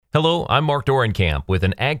Hello, I'm Mark Dorenkamp with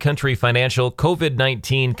an Ag Country Financial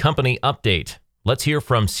COVID-19 company update. Let's hear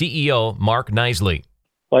from CEO Mark Knisely.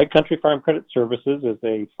 Ag Country Farm Credit Services is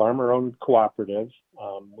a farmer-owned cooperative.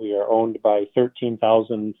 We are owned by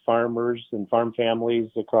 13,000 farmers and farm families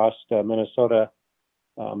across Minnesota,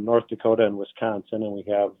 North Dakota, and Wisconsin, and we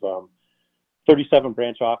have 37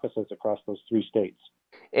 branch offices across those three states.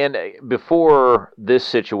 And before this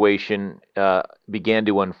situation began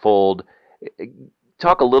to unfold,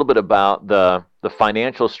 talk a little bit about the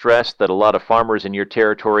financial stress that a lot of farmers in your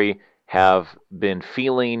territory have been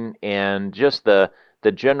feeling, and just the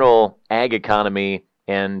general ag economy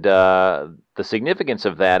and the significance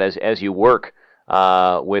of that as you work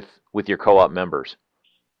with your co-op members.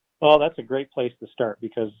 Well, that's a great place to start,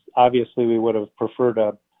 because obviously we would have preferred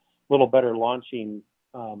a little better launching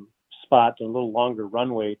spot and a little longer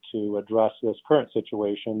runway to address this current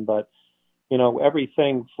situation. But, you know,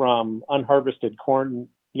 everything from unharvested corn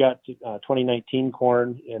yet, 2019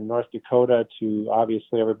 corn in North Dakota, to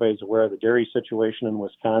obviously everybody's aware of the dairy situation in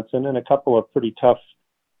Wisconsin, and a couple of pretty tough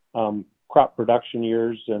crop production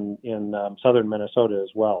years in southern Minnesota as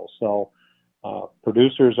well. So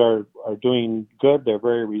producers are doing good. They're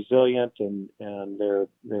very resilient, and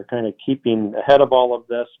they're kind of keeping ahead of all of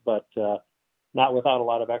this, but not without a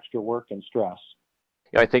lot of extra work and stress.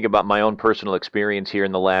 I think about my own personal experience here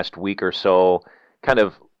in the last week or so, kind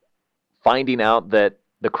of finding out that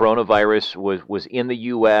the coronavirus was in the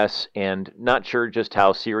U.S. and not sure just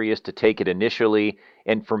how serious to take it initially.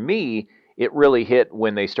 And for me, it really hit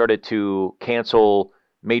when they started to cancel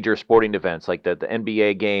major sporting events like the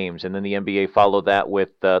NBA games, and then the NBA followed that with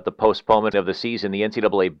the postponement of the season, the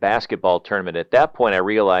NCAA basketball tournament. At that point, I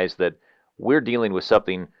realized that we're dealing with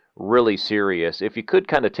something really serious. If you could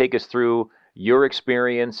kind of take us through your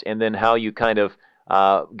experience, and then how you kind of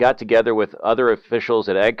got together with other officials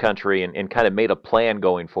at Ag Country and kind of made a plan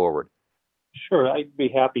going forward. Sure, I'd be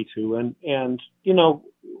happy to. And you know,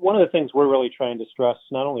 one of the things we're really trying to stress,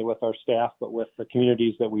 not only with our staff, but with the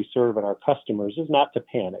communities that we serve and our customers, is not to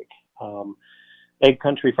panic. Ag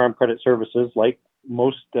Country Farm Credit Services, like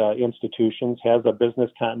most institutions, has a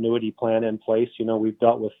business continuity plan in place. You know, we've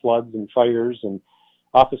dealt with floods and fires and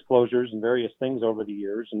office closures and various things over the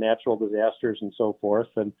years, and natural disasters and so forth.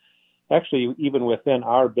 And actually, even within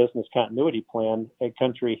our business continuity plan, Ag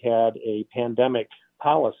Country had a pandemic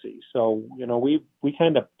policy. So, you know, we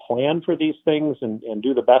kind of plan for these things and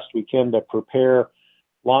do the best we can to prepare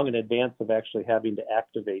long in advance of actually having to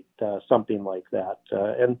activate something like that.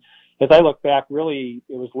 And as I look back, really,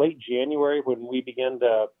 it was late January when we began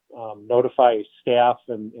to notify staff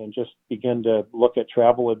and just begin to look at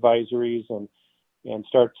travel advisories and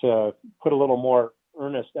start to put a little more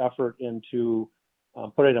earnest effort into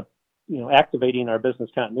activating our business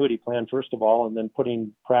continuity plan, first of all, and then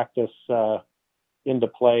putting practice into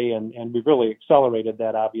play. And we've really accelerated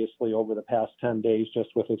that, obviously, over the past 10 days, just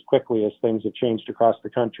with as quickly as things have changed across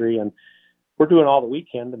the country. And we're doing all that we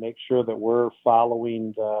can to make sure that we're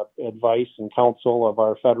following the advice and counsel of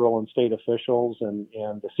our federal and state officials and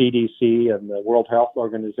the CDC and the World Health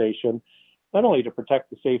Organization, not only to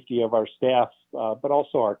protect the safety of our staff, but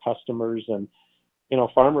also our customers. And, you know,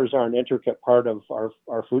 farmers are an intricate part of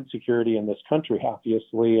our food security in this country,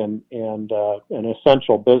 obviously, and an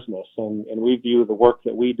essential business. And we view the work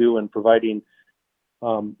that we do in providing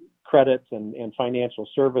credit and financial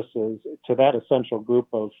services to that essential group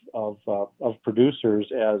of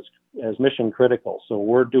producers as mission critical. So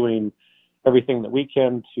we're doing everything that we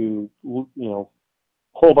can to, you know,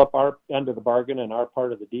 hold up our end of the bargain and our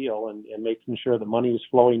part of the deal, and making sure the money is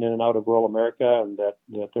flowing in and out of rural America, and that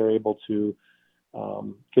they're able to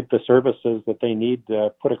get the services that they need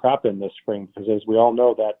to put a crop in this spring. Because as we all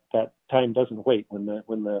know, that time doesn't wait. When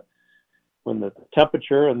the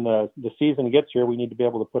temperature and the season gets here, we need to be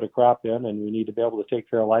able to put a crop in, and we need to be able to take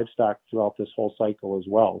care of livestock throughout this whole cycle as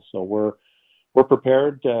well. So we're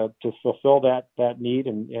prepared to fulfill that need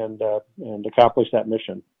and accomplish that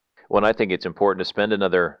mission. Well, I think it's important to spend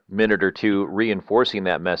another minute or two reinforcing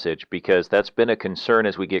that message, because that's been a concern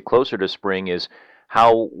as we get closer to spring, is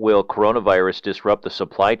how will coronavirus disrupt the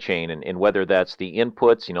supply chain, and whether that's the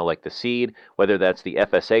inputs, you know, like the seed, whether that's the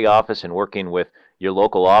FSA office and working with your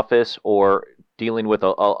local office, or dealing with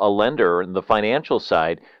a lender on the financial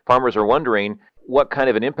side. Farmers are wondering, what kind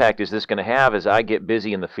of an impact is this going to have as I get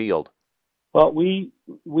busy in the field? Well, we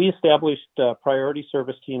established priority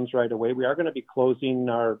service teams right away. We are going to be closing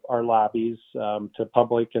our lobbies to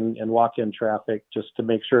public and walk-in traffic, just to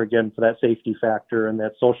make sure, again, for that safety factor and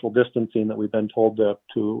that social distancing that we've been told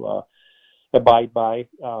to abide by.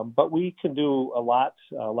 But we can do a lot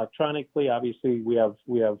electronically. Obviously, we have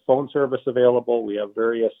phone service available. We have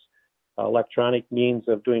various electronic means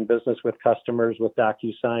of doing business with customers with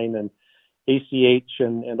DocuSign and ACH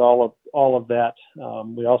and all of that.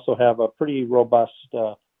 We also have a pretty robust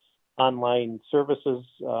online services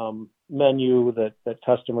menu that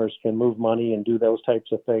customers can move money and do those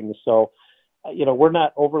types of things. So, we're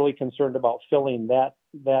not overly concerned about filling that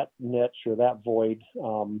niche or that void.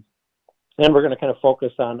 And we're going to kind of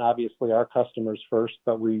focus on, obviously, our customers first,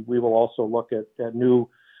 but we will also look at new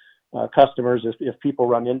customers if people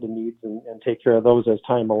run into needs and take care of those as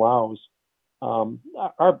time allows.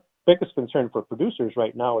 Our biggest concern for producers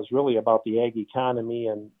right now is really about the ag economy.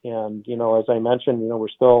 And as I mentioned, we're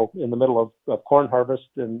still in the middle of corn harvest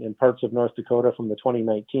in parts of North Dakota from the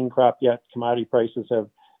 2019 crop yet. Commodity prices have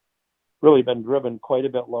really been driven quite a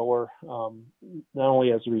bit lower, not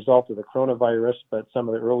only as a result of the coronavirus, but some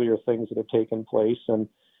of the earlier things that have taken place. And,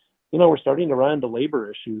 we're starting to run into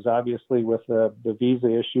labor issues, obviously, with the visa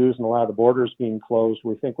issues and a lot of the borders being closed.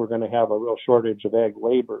 We think we're going to have a real shortage of ag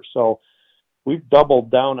labor. So we've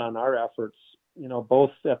doubled down on our efforts,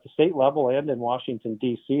 both at the state level and in Washington,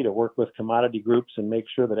 D.C., to work with commodity groups and make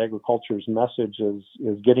sure that agriculture's message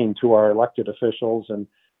is getting to our elected officials and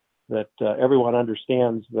that everyone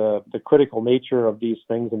understands the critical nature of these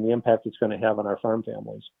things and the impact it's going to have on our farm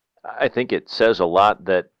families. I think it says a lot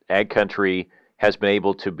that Ag Country has been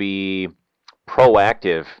able to be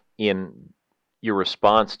proactive in your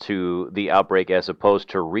response to the outbreak as opposed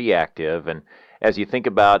to reactive. And as you think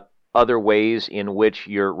about other ways in which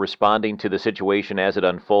you're responding to the situation as it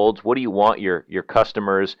unfolds, what do you want your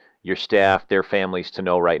customers, your staff, their families to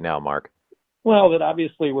know right now, Mark? Well, that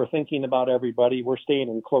obviously we're thinking about everybody. We're staying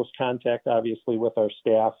in close contact, obviously, with our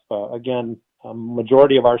staff.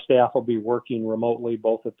 Majority of our staff will be working remotely,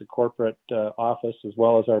 both at the corporate office as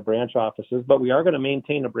well as our branch offices. But we are going to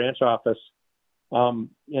maintain a branch office in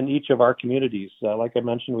each of our communities. Like I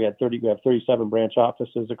mentioned, we have 37 branch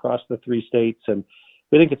offices across the 3 states, and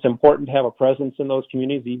we think it's important to have a presence in those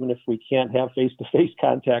communities, even if we can't have face-to-face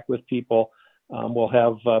contact with people. We'll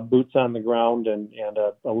have boots on the ground and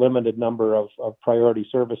a limited number of priority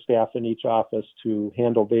service staff in each office to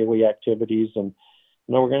handle daily activities. And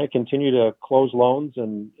we're going to continue to close loans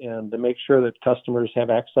and to make sure that customers have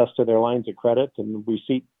access to their lines of credit and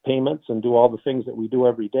receipt payments and do all the things that we do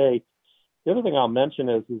every day. The other thing I'll mention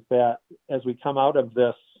is that as we come out of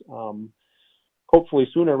this, hopefully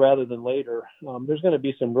sooner rather than later, there's going to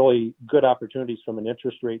be some really good opportunities from an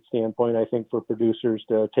interest rate standpoint, I think, for producers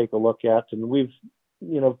to take a look at. And we've,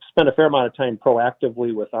 spent a fair amount of time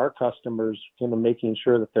proactively with our customers, making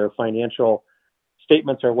sure that their financial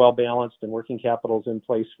statements are well balanced and working capital's in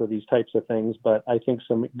place for these types of things. But I think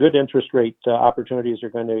some good interest rate opportunities are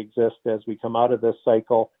going to exist as we come out of this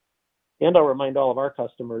cycle. And I'll remind all of our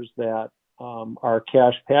customers that our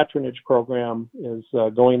cash patronage program is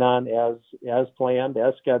going on as planned,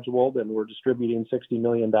 as scheduled, and we're distributing $60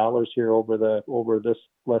 million here over this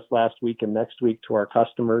last week and next week to our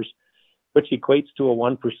customers, which equates to a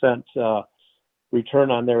 1%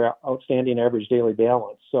 return on their outstanding average daily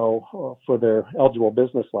balance. So for their eligible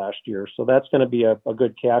business last year. So that's going to be a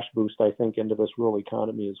good cash boost, I think, into this rural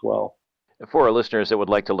economy as well. For our listeners that would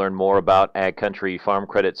like to learn more about Ag Country Farm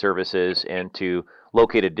Credit Services and to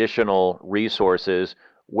locate additional resources,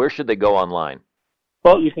 where should they go online?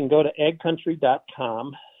 Well, you can go to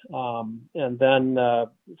agcountry.com, and then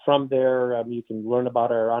from there you can learn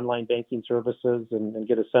about our online banking services and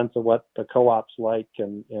get a sense of what the co-op's like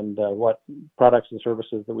and what products and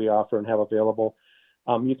services that we offer and have available.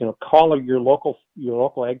 You can call your local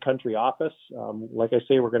Ag Country office. Like I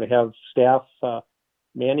say, we're going to have staff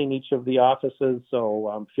manning each of the offices,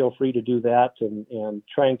 so feel free to do that and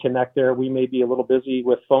try and connect there. We may be a little busy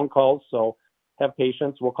with phone calls, so have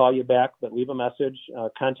patience. We'll call you back, but leave a message.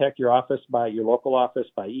 Contact your local office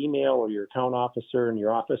by email or your account officer and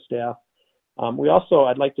your office staff.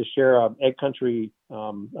 I'd like to share Ag Country,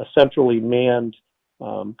 a centrally manned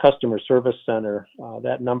customer service center.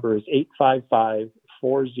 That number is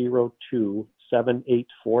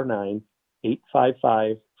 855-402-7849,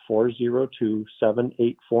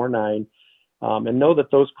 855-402-7849. And know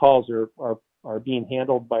that those calls are being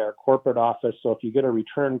handled by our corporate office. So if you get a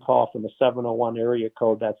return call from a 701 area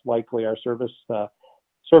code, that's likely our service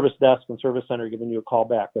desk and service center giving you a call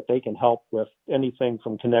back. But they can help with anything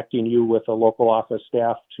from connecting you with a local office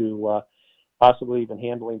staff to possibly even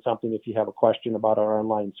handling something if you have a question about our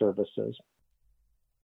online services.